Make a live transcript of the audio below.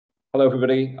Hello,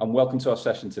 everybody, and welcome to our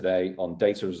session today on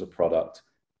data as a product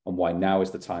and why now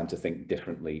is the time to think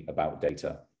differently about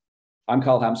data. I'm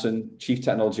Carl Hampson, Chief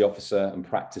Technology Officer and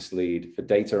Practice Lead for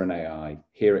Data and AI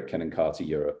here at Ken & Carter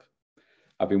Europe.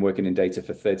 I've been working in data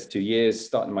for 32 years,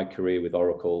 starting my career with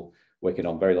Oracle, working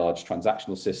on very large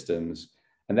transactional systems,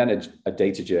 and then a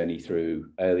data journey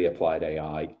through early applied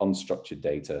AI, unstructured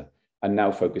data, and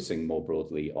now focusing more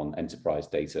broadly on enterprise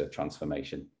data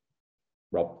transformation.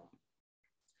 Rob.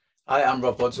 Hi, I'm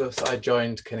Rob Wadsworth. I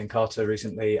joined Ken & Carter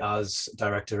recently as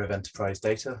Director of Enterprise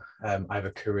Data. I have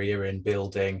a career in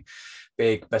building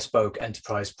big bespoke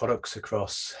enterprise products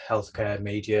across healthcare,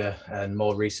 media, and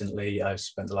more recently, I've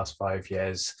spent the last 5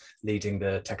 years leading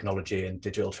the technology and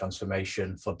digital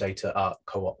transformation for Data at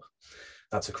Co-op.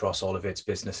 That's across all of its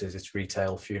businesses, its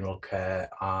retail, funeral care,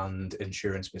 and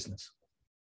insurance business.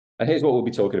 And here's what we'll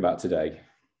be talking about today.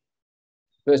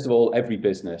 First of all, every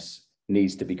business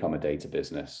needs to become a data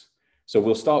business. So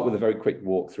we'll start with a very quick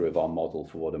walkthrough of our model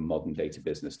for what a modern data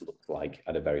business looks like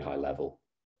at a very high level.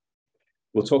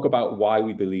 We'll talk about why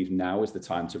we believe now is the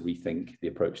time to rethink the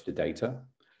approach to data.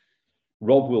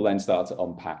 Rob will then start to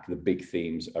unpack the big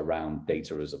themes around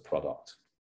data as a product.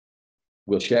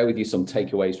 We'll share with you some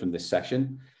takeaways from this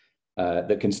session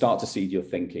that can start to seed your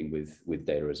thinking with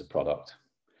data as a product.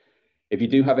 If you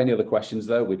do have any other questions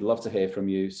though, we'd love to hear from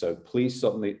you. So please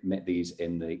submit these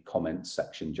in the comments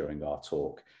section during our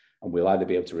talk. And we'll either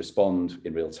be able to respond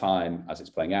in real time as it's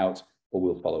playing out, or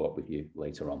we'll follow up with you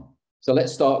later on. So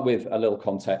let's start with a little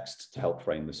context to help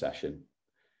frame the session.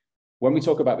 When we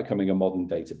talk about becoming a modern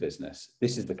data business,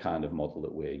 this is the kind of model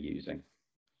that we're using.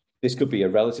 This could be a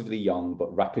relatively young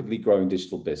but rapidly growing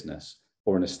digital business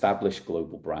or an established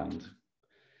global brand.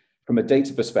 From a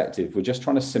data perspective, we're just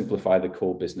trying to simplify the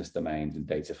core business domains and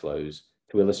data flows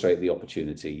to illustrate the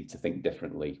opportunity to think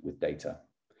differently with data.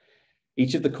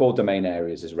 Each of the core domain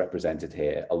areas is represented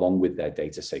here, along with their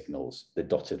data signals, the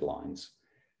dotted lines,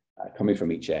 coming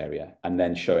from each area, and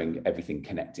then showing everything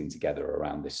connecting together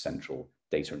around this central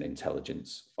data and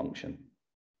intelligence function.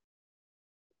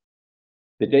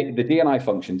 The D&I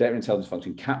function, data intelligence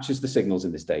function, captures the signals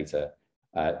in this data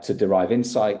to derive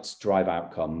insights, drive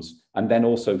outcomes, and then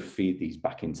also feed these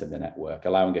back into the network,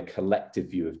 allowing a collective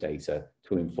view of data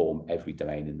to inform every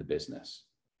domain in the business.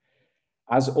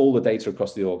 As all the data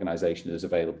across the organization is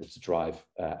available to drive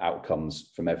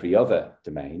outcomes from every other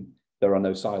domain, there are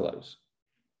no silos.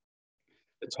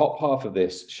 The top half of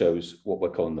this shows what we're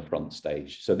calling the front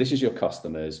stage. So this is your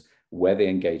customers, where they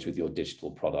engage with your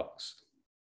digital products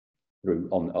through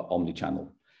omnichannel.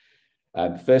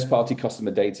 First-party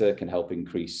customer data can help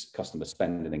increase customer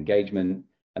spend and engagement,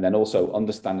 and then also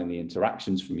understanding the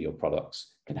interactions from your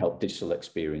products can help digital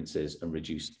experiences and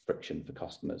reduce friction for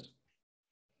customers.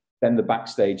 Then the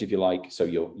backstage, if you like, so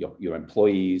your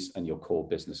employees and your core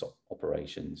business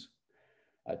operations.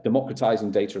 Democratizing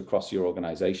data across your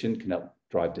organization can help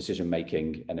drive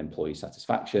decision-making and employee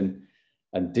satisfaction,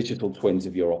 and digital twins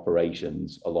of your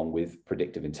operations, along with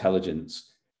predictive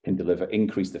intelligence, can deliver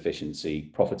increased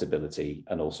efficiency, profitability,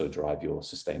 and also drive your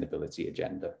sustainability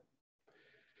agenda.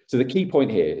 So the key point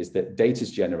here is that data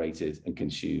is generated and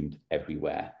consumed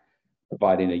everywhere,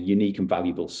 providing a unique and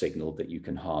valuable signal that you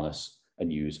can harness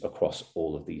and use across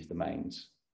all of these domains.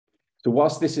 So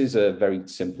whilst this is a very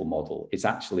simple model, it's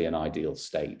actually an ideal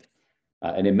state.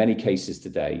 And in many cases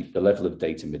today, the level of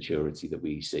data maturity that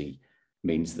we see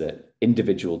means that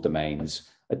individual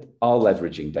domains are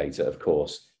leveraging data, of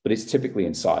course, but it's typically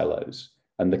in silos.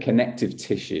 And the connective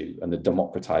tissue and the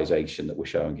democratization that we're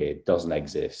showing here doesn't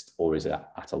exist or is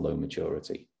at a low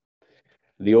maturity.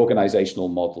 The organizational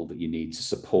model that you need to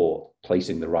support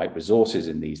placing the right resources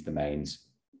in these domains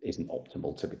isn't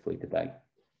optimal typically today.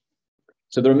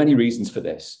 So there are many reasons for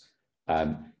this,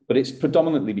 but it's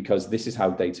predominantly because this is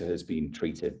how data has been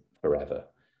treated forever.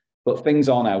 But things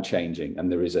are now changing,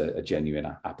 and there is a genuine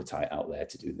appetite out there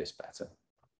to do this better.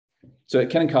 So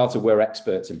at Ken & Carter, we're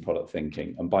experts in product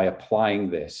thinking, and by applying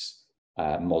this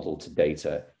model to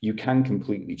data, you can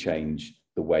completely change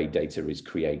the way data is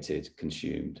created,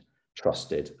 consumed,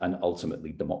 trusted, and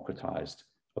ultimately democratized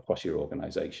across your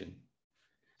organization.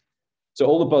 So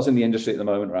all the buzz in the industry at the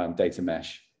moment around data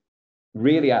mesh,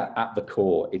 really at the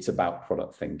core, it's about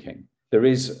product thinking. There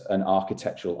is an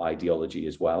architectural ideology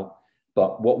as well,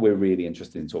 but what we're really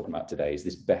interested in talking about today is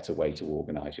this better way to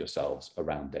organize yourselves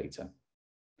around data.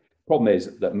 Problem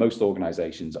is that most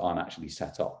organizations aren't actually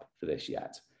set up for this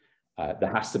yet.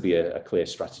 There has to be a clear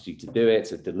strategy to do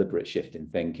it, a deliberate shift in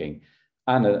thinking,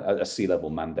 and a C-level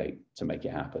mandate to make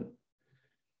it happen.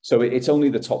 So it's only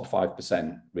the top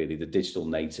 5%, really, the digital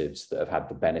natives that have had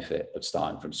the benefit of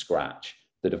starting from scratch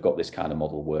that have got this kind of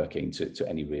model working to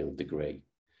any real degree.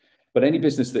 But any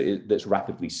business that's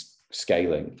rapidly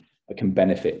scaling can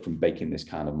benefit from baking this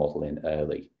kind of model in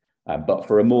early. But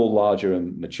for a more larger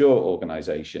and mature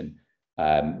organization,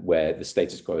 where the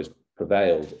status quo has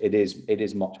prevailed, it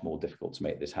is much more difficult to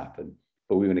make this happen.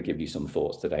 But we want to give you some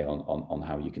thoughts today on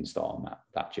how you can start on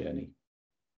that journey.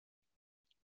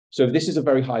 So this is a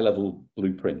very high level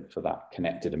blueprint for that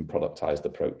connected and productized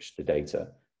approach to data.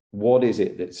 What is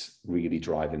it that's really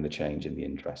driving the change in the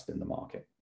interest in the market?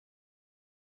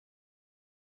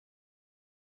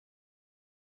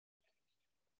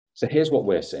 So here's what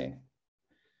we're seeing.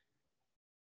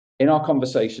 In our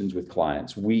conversations with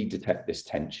clients, we detect this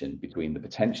tension between the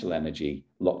potential energy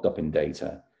locked up in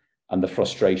data and the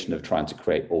frustration of trying to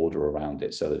create order around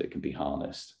it so that it can be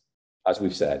harnessed. As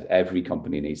we've said, every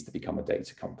company needs to become a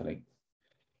data company.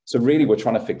 So really, we're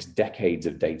trying to fix decades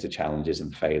of data challenges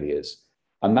and failures.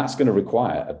 And that's going to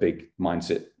require a big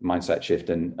mindset shift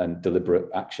and deliberate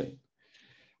action.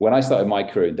 When I started my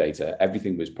career in data,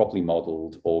 everything was properly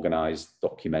modeled, organized,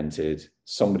 documented,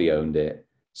 somebody owned it,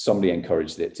 somebody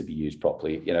encouraged it to be used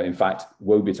properly. You know, in fact,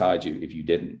 woe betide you if you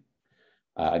didn't,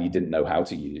 and you didn't know how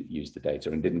to use the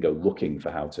data and didn't go looking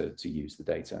for how to use the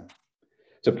data.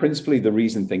 So principally, the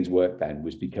reason things worked then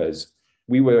was because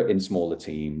we were in smaller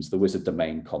teams, there was a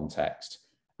domain context,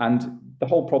 and the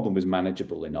whole problem was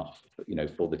manageable enough, you know,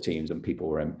 for the teams, and people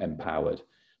were empowered.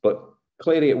 But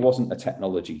clearly it wasn't a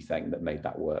technology thing that made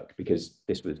that work, because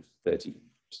this was 30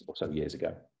 or so years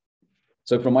ago.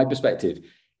 So from my perspective, it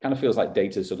kind of feels like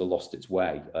data sort of lost its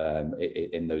way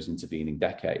in those intervening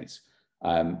decades.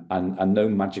 And no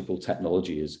magical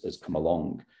technology has come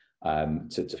along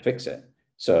to fix it.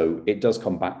 So it does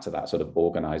come back to that sort of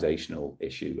organizational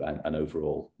issue and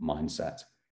overall mindset.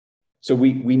 So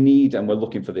we need, and we're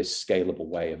looking for this scalable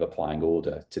way of applying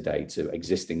order today to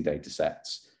existing data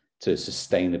sets to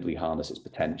sustainably harness its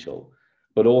potential,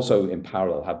 but also in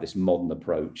parallel have this modern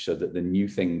approach so that the new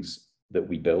things that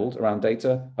we build around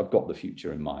data have got the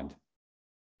future in mind.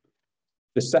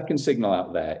 The second signal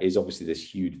out there is obviously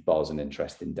this huge buzz and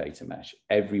interest in data mesh.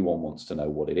 Everyone wants to know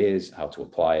what it is, how to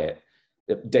apply it.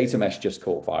 Data mesh just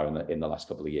caught fire in the last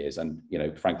couple of years, and you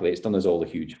know, frankly, it's done us all a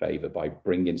huge favor by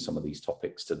bringing some of these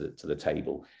topics to the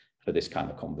table for this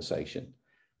kind of conversation,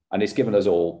 and it's given us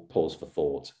all pause for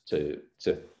thought to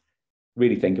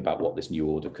really think about what this new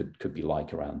order could be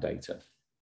like around data.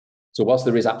 So whilst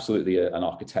there is absolutely an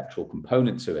architectural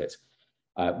component to it,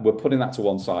 we're putting that to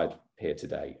one side here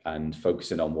today and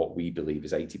focusing on what we believe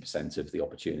is 80% of the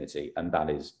opportunity, and that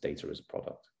is data as a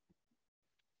product.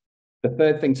 The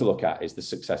third thing to look at is the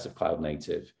success of cloud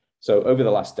native. So over the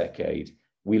last decade,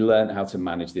 we learned how to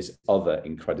manage this other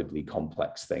incredibly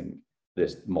complex thing,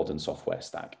 this modern software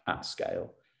stack at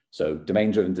scale. So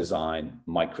domain-driven design,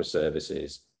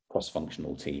 microservices,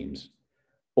 cross-functional teams,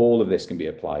 all of this can be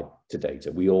applied to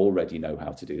data. We already know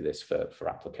how to do this for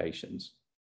applications.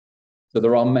 So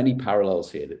there are many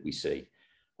parallels here that we see.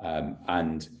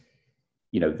 And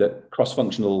you know, the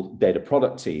cross-functional data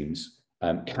product teams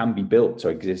can be built to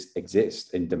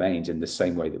exist in domains in the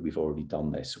same way that we've already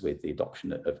done this with the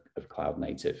adoption of cloud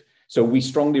native. So we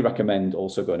strongly recommend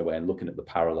also going away and looking at the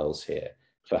parallels here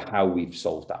for how we've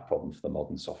solved that problem for the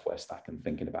modern software stack and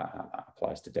thinking about how that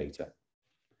applies to data.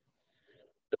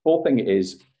 The fourth thing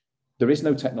is there is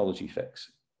no technology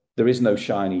fix. There is no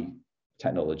shiny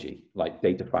technology like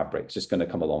data fabric. It's just going to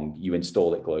come along, you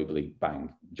install it globally,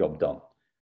 bang, job done.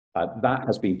 That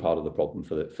has been part of the problem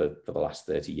for the last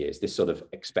 30 years, this sort of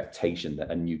expectation that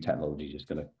a new technology is just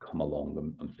going to come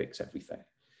along and fix everything.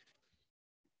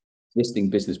 Existing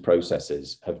business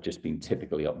processes have just been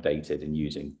typically updated and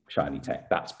using shiny tech.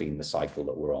 That's been the cycle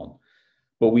that we're on.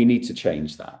 But we need to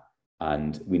change that,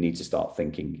 and we need to start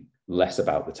thinking less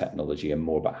about the technology and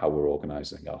more about how we're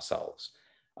organizing ourselves.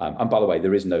 And by the way,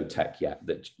 there is no tech yet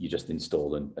that you just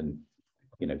install and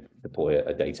you know, deploy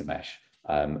a data mesh.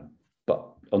 But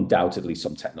undoubtedly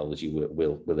some technology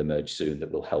will emerge soon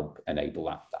that will help enable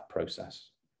that process.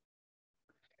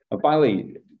 And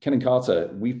finally, Ken and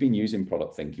Carter, we've been using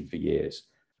product thinking for years.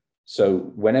 So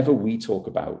whenever we talk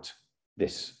about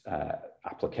this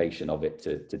application of it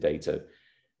to data,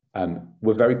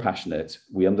 we're very passionate.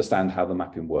 We understand how the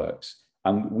mapping works,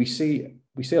 and we see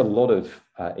a lot of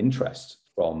interest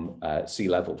from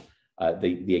C-level.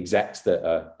 The execs that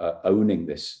are owning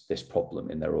this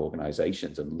problem in their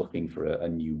organizations and looking for a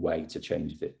new way to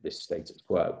change this status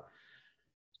quo.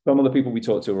 Some of the people we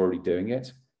talk to are already doing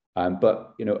it,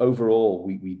 but you know, overall,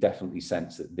 we definitely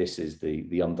sense that this is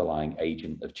the underlying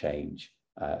agent of change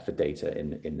for data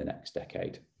in the next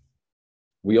decade.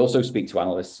 We also speak to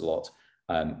analysts a lot,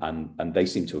 and they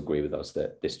seem to agree with us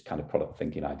that this kind of product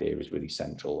thinking idea is really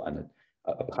central and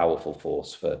a powerful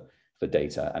force for for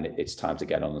data, and it's time to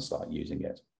get on and start using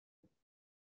it.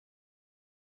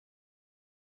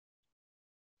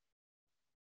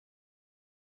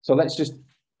 So let's just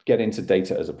get into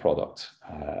data as a product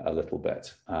a little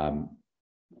bit, and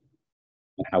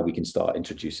how we can start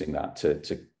introducing that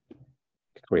to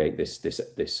create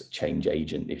this change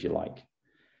agent, if you like.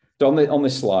 So on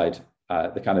this slide,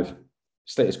 the kind of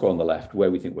status quo on the left,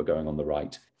 where we think we're going on the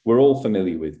right. We're all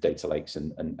familiar with data lakes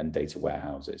and data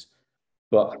warehouses,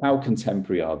 but how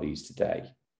contemporary are these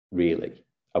today, really?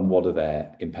 And what are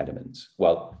their impediments?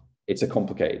 Well, it's a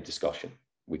complicated discussion.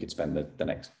 We could spend the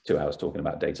next 2 hours talking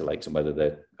about data lakes and whether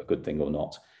they're a good thing or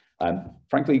not.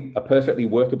 Frankly, a perfectly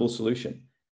workable solution.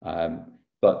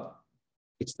 But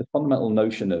it's the fundamental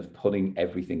notion of putting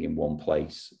everything in one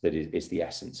place that is the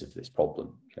essence of this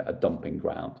problem. A dumping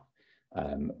ground,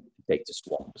 data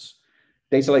swamps.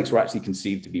 Data lakes were actually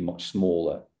conceived to be much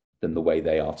smaller than the way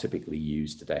they are typically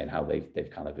used today and how they've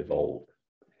kind of evolved.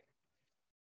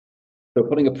 So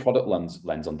putting a product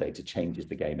lens on data changes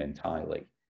the game entirely.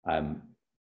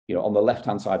 On the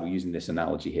left-hand side, we're using this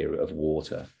analogy here of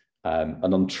water, an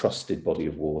untrusted body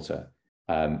of water,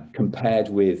 compared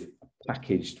with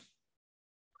packaged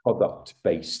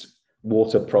product-based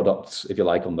water products, if you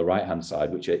like, on the right-hand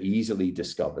side, which are easily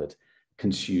discovered,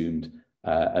 consumed,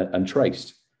 and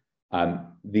traced.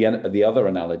 The other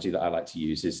analogy that I like to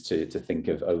use is to think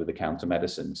of over-the-counter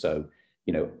medicine. So,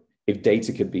 if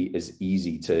data could be as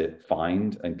easy to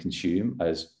find and consume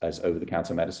as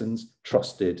over-the-counter medicines,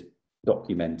 trusted,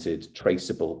 documented,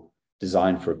 traceable,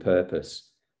 designed for a purpose,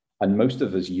 and most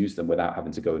of us use them without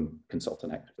having to go and consult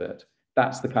an expert.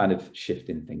 That's the kind of shift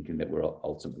in thinking that we're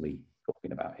ultimately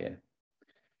talking about here.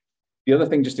 The other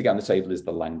thing just to get on the table is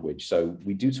the language. So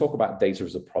we do talk about data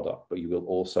as a product, but you will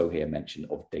also hear mention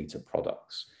of data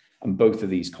products. And both of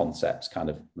these concepts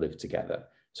kind of live together.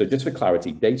 So just for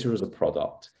clarity, data as a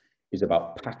product is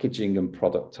about packaging and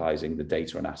productizing the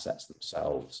data and assets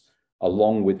themselves,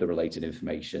 along with the related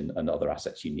information and other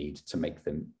assets you need to make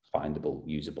them findable,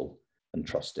 usable, and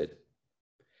trusted.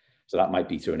 So that might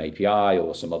be through an API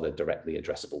or some other directly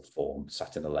addressable form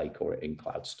sat in a lake or in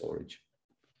cloud storage.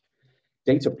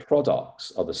 Data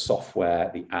products are the software,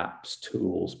 the apps,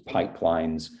 tools,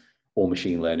 pipelines, or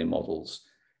machine learning models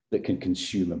that can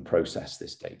consume and process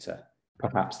this data,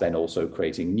 perhaps then also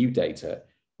creating new data,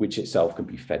 which itself can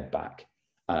be fed back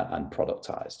and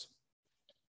productized.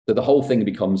 So the whole thing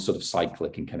becomes sort of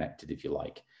cyclic and connected, if you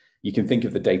like. You can think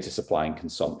of the data supply and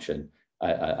consumption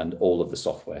and all of the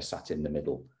software sat in the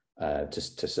middle to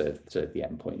serve the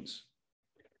endpoints.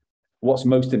 What's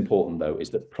most important, though, is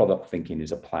that product thinking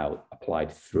is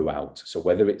applied throughout. So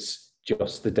whether it's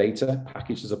just the data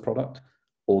packaged as a product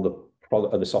or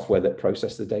the software that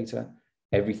processes the data,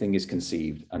 everything is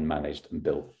conceived and managed and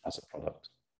built as a product.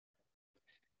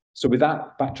 So with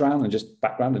that background and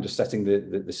just setting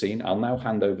the scene, I'll now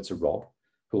hand over to Rob,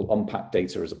 who will unpack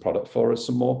data as a product for us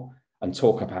some more and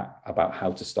talk about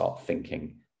how to start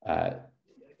thinking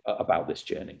about this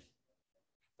journey.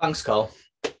 Thanks, Carl.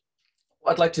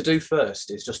 What I'd like to do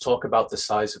first is just talk about the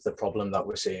size of the problem that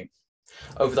we're seeing.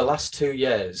 Over the last 2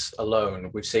 years alone,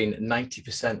 we've seen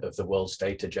 90% of the world's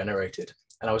data generated.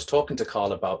 And I was talking to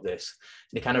Carl about this,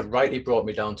 and he kind of rightly brought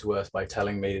me down to earth by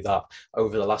telling me that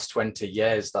over the last 20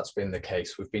 years, that's been the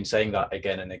case. We've been saying that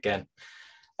again and again.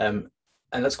 And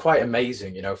that's quite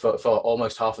amazing. For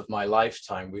almost half of my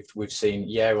lifetime, we've seen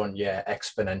year on year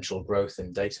exponential growth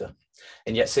in data.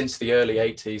 And yet since the early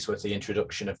 80s with the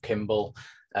introduction of Kimball,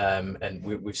 and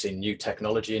we've seen new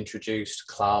technology introduced,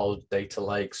 cloud, data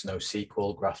lakes,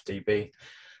 NoSQL, GraphDB.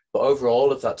 But over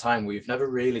all of that time, we've never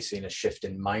really seen a shift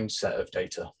in mindset of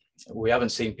data. We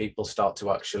haven't seen people start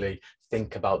to actually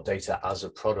think about data as a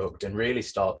product and really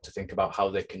start to think about how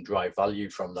they can drive value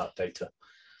from that data.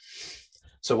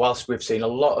 So whilst we've seen a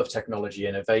lot of technology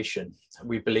innovation,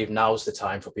 we believe now's the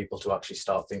time for people to actually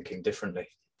start thinking differently.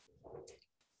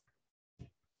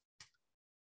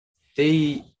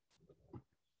 The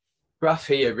graph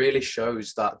here really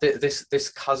shows that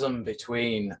this chasm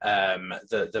between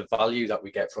the value that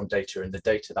we get from data and the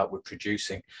data that we're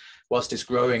producing, whilst it's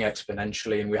growing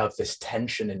exponentially, and we have this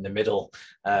tension in the middle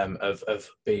of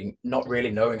being not really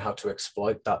knowing how to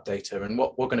exploit that data. And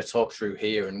what we're going to talk through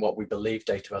here and what we believe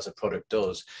data as a product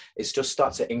does is just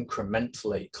start to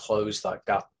incrementally close that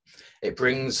gap. It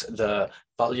brings the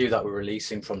value that we're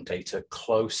releasing from data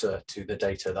closer to the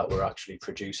data that we're actually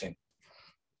producing.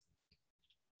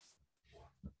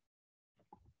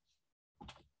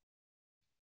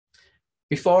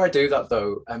 Before I do that,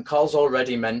 though, Carl's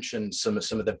already mentioned some of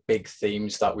the big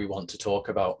themes that we want to talk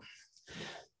about.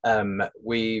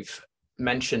 We've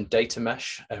mentioned data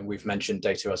mesh, and we've mentioned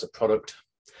data as a product.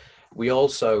 We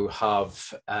also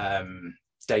have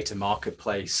data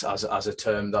marketplace as a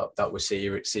term that we're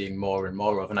seeing more and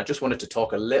more of. And I just wanted to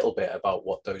talk a little bit about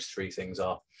what those three things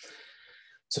are.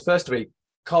 So firstly,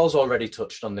 Carl's already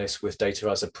touched on this with data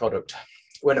as a product.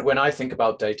 When I think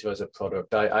about data as a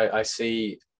product, I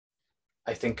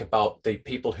think about the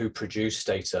people who produce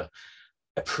data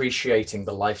appreciating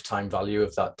the lifetime value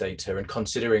of that data and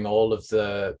considering all of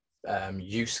the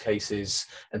use cases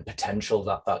and potential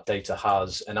that data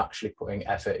has, and actually putting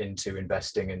effort into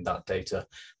investing in that data,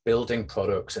 building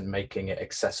products and making it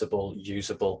accessible,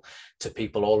 usable to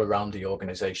people all around the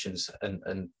organizations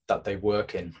and that they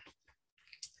work in.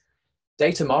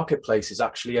 Data marketplace is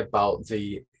actually about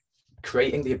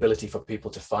creating the ability for people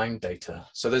to find data.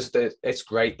 So it's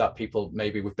great that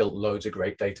we've built loads of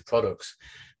great data products,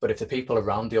 but if the people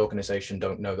around the organization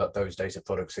don't know that those data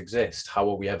products exist, how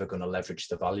are we ever going to leverage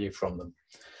the value from them?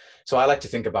 So I like to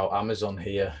think about Amazon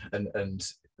here and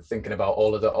thinking about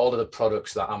all of the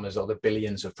products that Amazon, the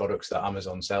billions of products that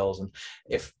Amazon sells. And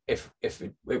if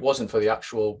it wasn't for the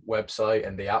actual website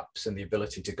and the apps and the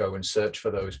ability to go and search for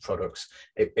those products,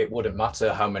 it wouldn't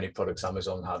matter how many products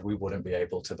Amazon had, we wouldn't be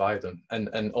able to buy them.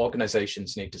 And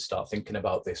organizations need to start thinking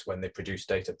about this when they produce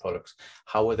data products.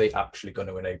 How are they actually going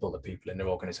to enable the people in their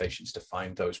organizations to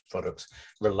find those products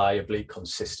reliably,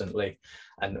 consistently,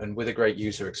 and with a great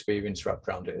user experience wrapped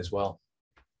around it as well?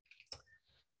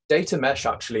 Data mesh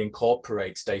actually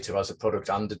incorporates data as a product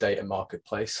and a data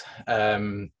marketplace.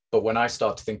 But when I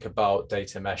start to think about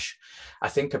data mesh, I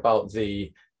think about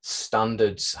the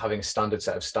standards, having a standard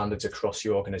set of standards across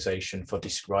your organization for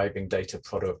describing data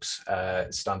products,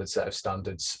 standard set of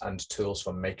standards and tools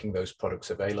for making those products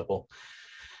available.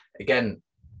 Again,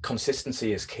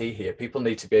 consistency is key here. People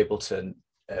need to be able to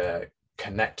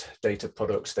connect data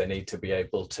products. They need to be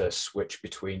able to switch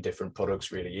between different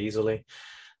products really easily.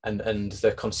 And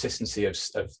the consistency of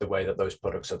the way that those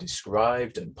products are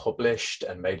described and published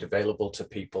and made available to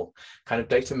people, kind of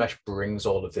data mesh brings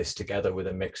all of this together with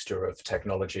a mixture of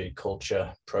technology,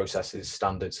 culture, processes,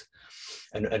 standards,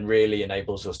 and really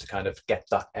enables us to kind of get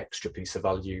that extra piece of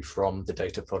value from the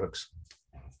data products.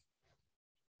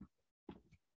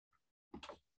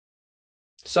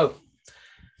 So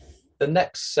the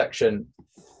next section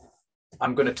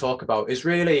I'm going to talk about is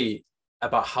really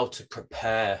about how to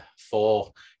prepare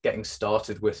for getting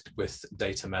started with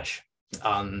data mesh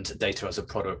and data as a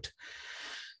product.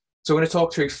 So I'm going to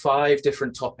talk through 5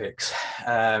 different topics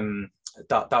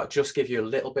that just give you a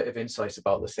little bit of insight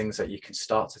about the things that you can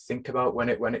start to think about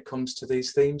when it comes to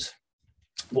these themes.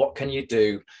 What can you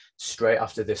do straight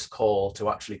after this call to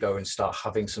actually go and start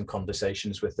having some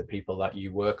conversations with the people that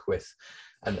you work with,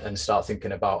 and start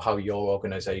thinking about how your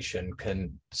organization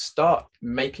can start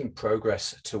making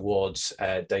progress towards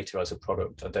data as a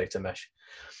product or data mesh?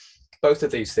 Both of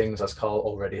these things, as Carl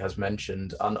already has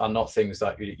mentioned, are not things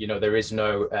that, there is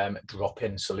no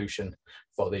drop-in solution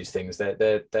for these things.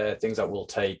 They're things that will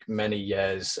take many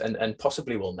years and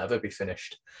possibly will never be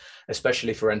finished,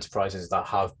 especially for enterprises that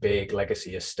have big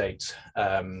legacy estates.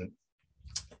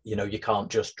 You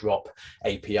can't just drop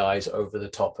APIs over the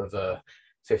top of a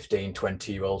 15,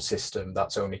 20-year-old system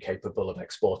that's only capable of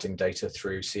exporting data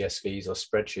through CSVs or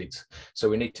spreadsheets. So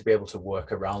we need to be able to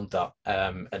work around that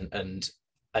and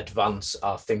advance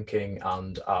our thinking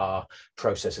and our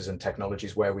processes and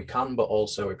technologies where we can, but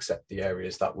also accept the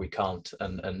areas that we can't,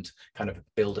 and kind of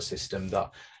build a system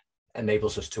that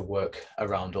enables us to work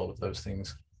around all of those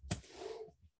things.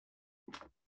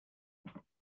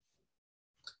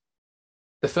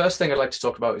 The first thing I'd like to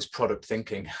talk about is product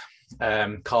thinking.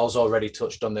 Carl's already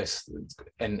touched on this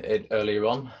earlier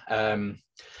on,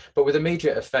 but with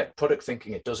immediate effect, product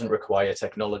thinking, it doesn't require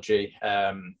technology.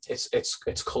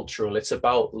 It's cultural. It's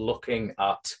about looking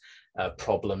at a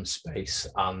problem space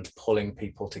and pulling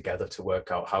people together to work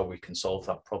out how we can solve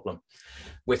that problem.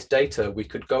 With data, we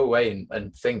could go away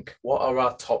and think, what are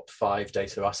our top 5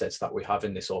 data assets that we have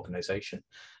in this organization?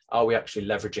 Are we actually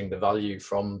leveraging the value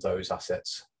from those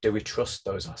assets? Do we trust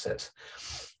those assets?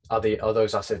 Are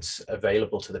those assets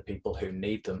available to the people who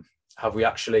need them? Have we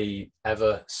actually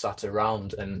ever sat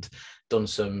around and done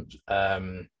some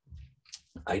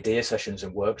idea sessions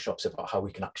and workshops about how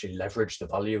we can actually leverage the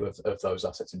value of those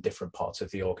assets in different parts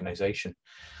of the organization?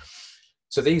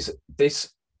 So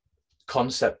this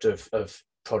concept of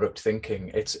product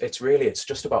thinking, it's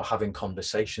just about having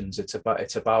conversations. It's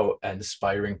about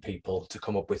inspiring people to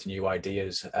come up with new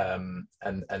ideas,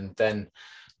 and then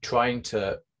trying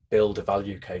to build a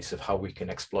value case of how we can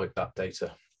exploit that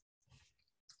data.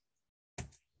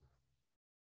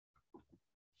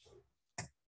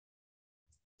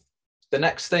 The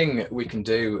next thing we can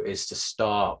do is to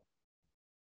start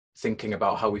thinking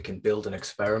about how we can build an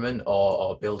experiment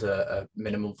or build a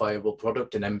minimum viable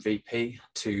product, an MVP,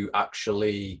 to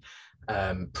actually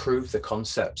prove the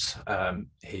concepts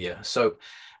here. So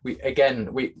we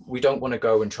don't want to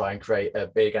go and try and create a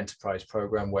big enterprise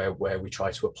program where we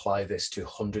try to apply this to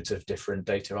hundreds of different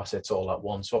data assets all at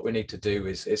once. What we need to do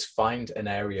is find an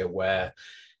area where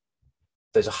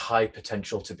there's a high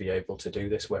potential to be able to do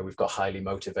this, where we've got highly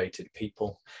motivated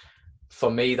people. For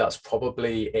me, that's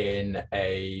probably in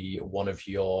one of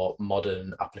your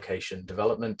modern application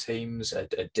development teams, a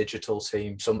digital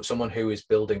team, someone who is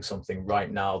building something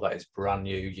right now that is brand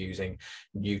new, using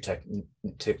new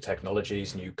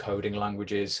technologies, new coding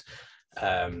languages,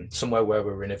 somewhere where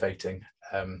we're innovating.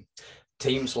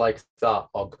 Teams like that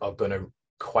are going to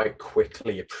quite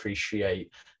quickly appreciate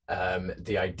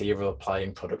the idea of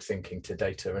applying product thinking to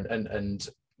data, and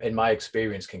in my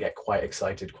experience can get quite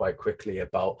excited quite quickly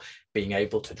about being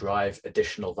able to drive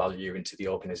additional value into the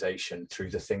organization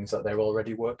through the things that they're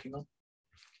already working on.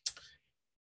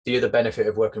 The other benefit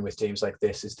of working with teams like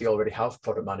this is they already have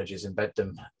product managers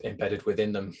embedded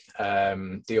within them.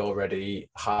 They already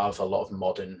have a lot of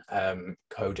modern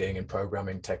coding and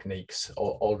programming techniques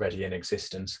already in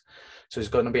existence. So there's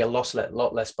going to be a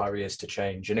lot less barriers to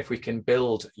change. And if we can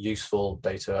build useful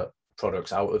data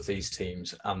products out of these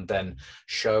teams and then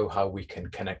show how we can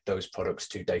connect those products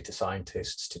to data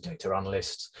scientists, to data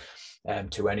analysts,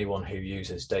 to anyone who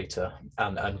uses data,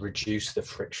 and reduce the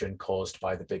friction caused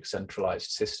by the big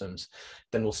centralized systems,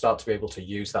 then we'll start to be able to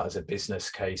use that as a business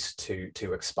case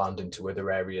to expand into other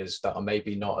areas that are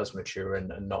maybe not as mature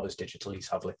and not as digitally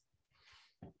savvy.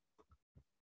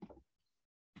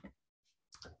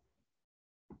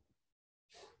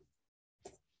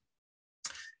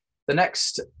 The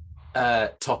next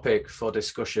topic for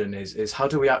discussion is how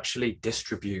do we actually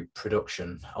distribute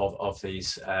production of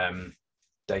these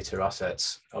data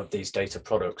assets, of these data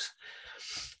products.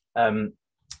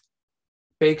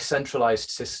 Big centralized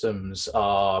systems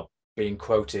are being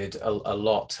quoted a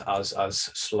lot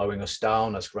as slowing us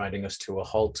down, as grinding us to a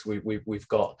halt. We've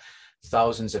got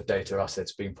thousands of data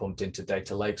assets being pumped into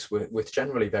data lakes with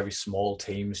generally very small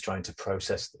teams trying to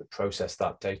process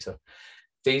that data.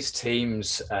 These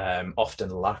teams often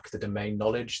lack the domain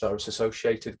knowledge that is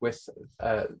associated with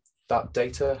that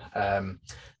data.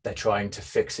 They're trying to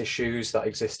fix issues that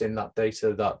exist in that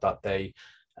data that they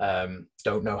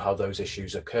don't know how those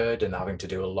issues occurred, and having to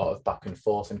do a lot of back and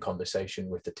forth and conversation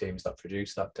with the teams that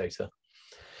produce that data.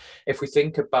 If we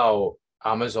think about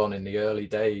Amazon in the early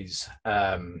days,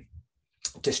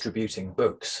 distributing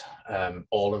books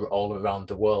all around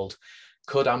the world,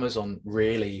 could Amazon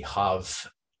really have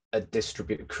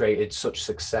created such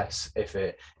success if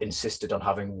it insisted on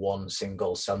having one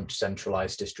single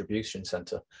centralized distribution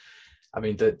center? I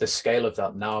mean, the scale of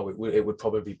that now, it would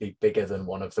probably be bigger than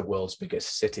one of the world's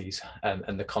biggest cities,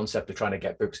 and the concept of trying to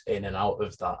get books in and out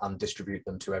of that and distribute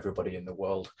them to everybody in the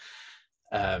world,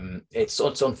 it's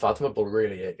unfathomable,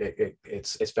 really.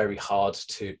 It's very hard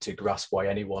to grasp why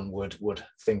anyone would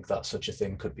think that such a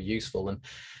thing could be useful. And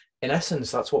in essence,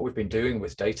 that's what we've been doing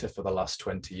with data for the last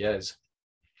 20 years.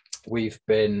 We've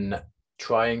been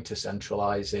trying to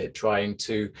centralize it, trying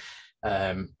to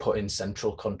put in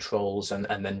central controls and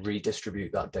then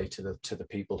redistribute that data to the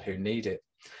people who need it.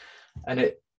 And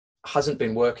it hasn't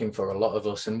been working for a lot of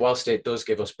us. And whilst it does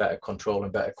give us better control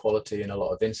and better quality in a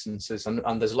lot of instances,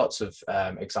 and there's lots of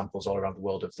examples all around the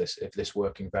world of this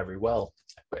working very well,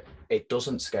 but it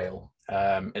doesn't scale.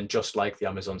 And just like the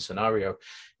Amazon scenario,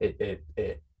 it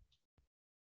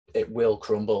will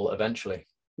crumble eventually.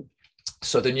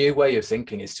 So the new way of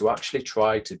thinking is to actually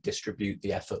try to distribute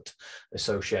the effort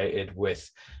associated with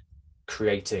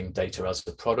creating data as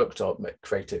a product, or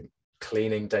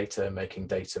cleaning data, making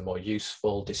data more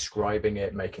useful, describing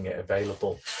it, making it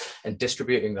available, and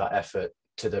distributing that effort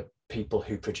to the people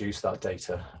who produce that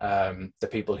data, the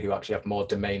people who actually have more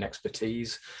domain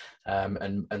expertise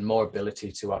and more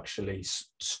ability to actually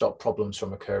stop problems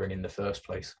from occurring in the first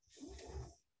place.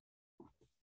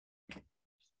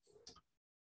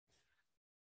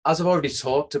 As I've already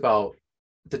talked about,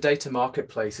 the data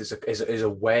marketplace is a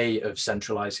way of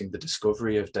centralizing the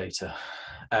discovery of data.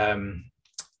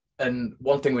 And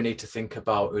one thing we need to think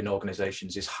about in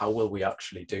organizations is how will we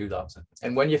actually do that?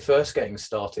 And when you're first getting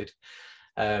started,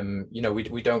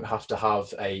 we don't have to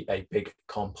have a big,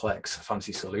 complex,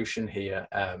 fancy solution here.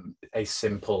 A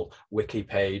simple wiki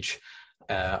page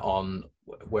on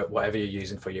whatever you're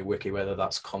using for your wiki, whether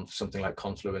that's something like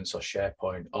Confluence or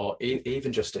SharePoint, or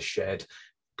even just a shared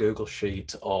Google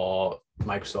Sheet or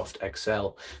Microsoft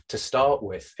Excel. To start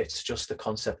with, it's just the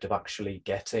concept of actually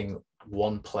getting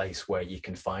one place where you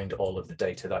can find all of the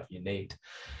data that you need.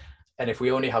 And if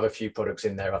we only have a few products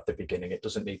in there at the beginning, it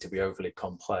doesn't need to be overly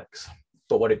complex.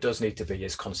 But what it does need to be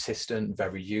is consistent,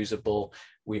 very usable.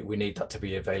 We need that to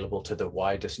be available to the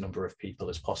widest number of people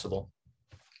as possible.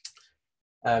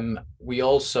 We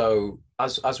also,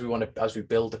 as we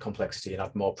build the complexity and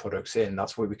add more products in,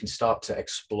 that's where we can start to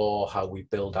explore how we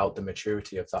build out the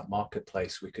maturity of that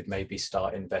marketplace. We could maybe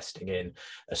start investing in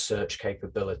a search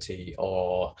capability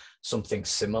or something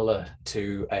similar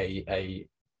to a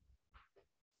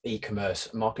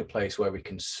e-commerce marketplace where we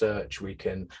can search, we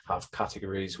can have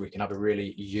categories, we can have a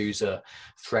really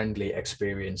user-friendly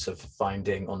experience of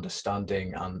finding,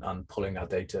 understanding, and pulling our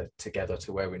data together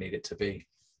to where we need it to be.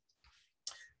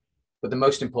 But the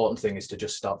most important thing is to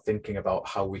just start thinking about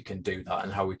how we can do that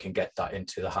and how we can get that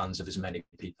into the hands of as many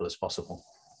people as possible.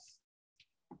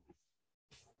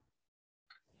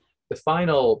 The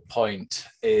final point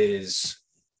is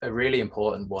a really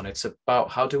important one. It's about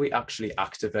how do we actually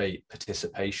activate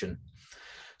participation?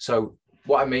 So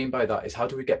what I mean by that is how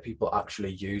do we get people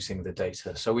actually using the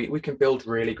data? So we can build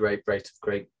really great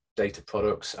data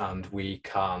products, and we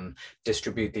can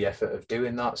distribute the effort of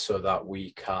doing that so that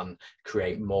we can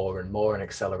create more and more and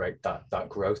accelerate that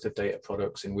growth of data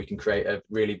products. And we can create a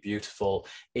really beautiful,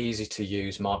 easy to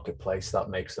use marketplace that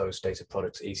makes those data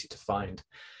products easy to find.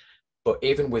 But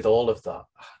even with all of that,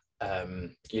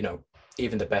 you know,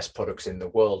 even the best products in the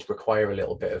world require a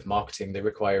little bit of marketing. They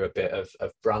require a bit of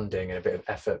branding and a bit of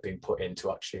effort being put in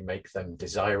to actually make them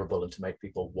desirable and to make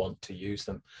people want to use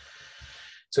them.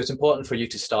 So it's important for you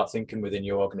to start thinking within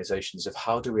your organizations of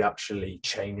how do we actually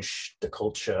change the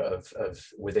culture of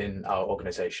within our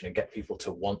organization and get people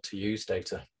to want to use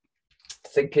data.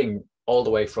 Thinking all the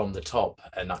way from the top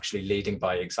and actually leading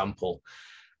by example.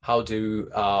 How does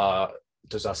our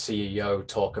CEO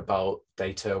talk about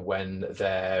data when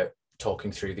they're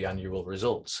talking through the annual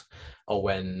results, or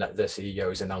when the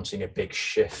CEO is announcing a big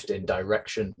shift in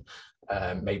direction?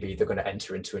 Maybe they're going to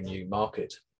enter into a new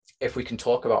market. If we can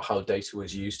talk about how data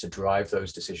was used to drive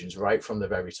those decisions right from the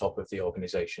very top of the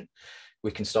organization,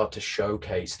 we can start to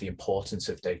showcase the importance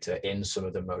of data in some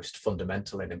of the most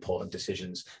fundamental and important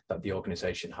decisions that the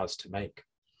organization has to make.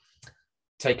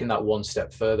 Taking that one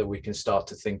step further, we can start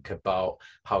to think about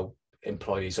how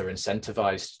employees are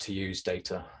incentivized to use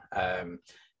data.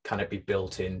 Can it be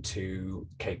built into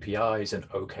KPIs and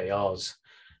OKRs?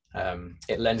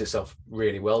 It lends itself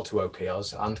really well to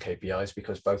OKRs and KPIs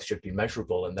because both should be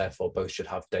measurable and therefore both should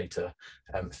have data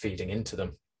feeding into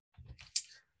them.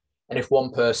 And if one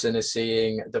person is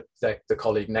seeing the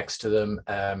colleague next to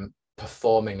them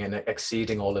performing and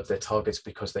exceeding all of their targets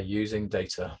because they're using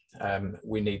data,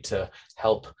 we need to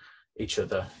help each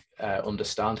other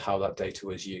understand how that data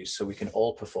was used so we can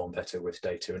all perform better with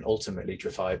data and ultimately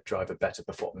drive a better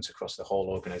performance across the whole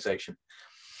organization.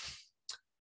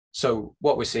 So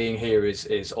what we're seeing here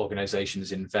is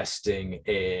organizations investing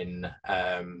in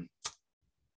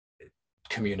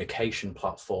communication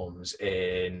platforms,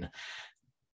 in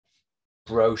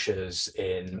brochures,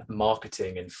 in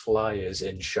marketing, in flyers,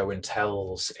 in show and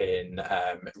tells, in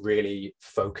really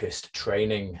focused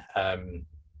training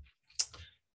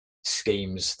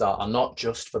schemes that are not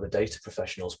just for the data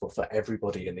professionals but for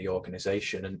everybody in the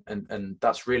organization. And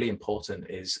that's really important.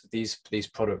 Is these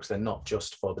products, they're not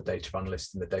just for the data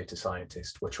analyst and the data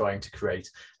scientist. We're trying to create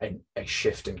a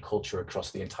shift in culture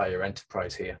across the entire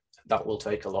enterprise here. That will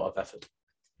take a lot of effort.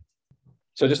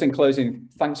 So just in closing,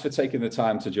 thanks for taking the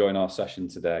time to join our session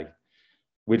today.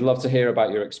 We'd love to hear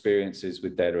about your experiences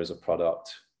with data as a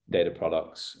product, data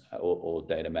products, or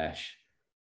data mesh.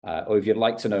 Or if you'd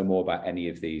like to know more about any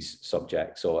of these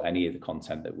subjects or any of the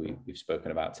content that we've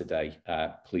spoken about today,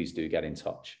 please do get in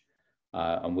touch.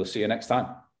 And we'll see you next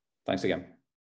time. Thanks again.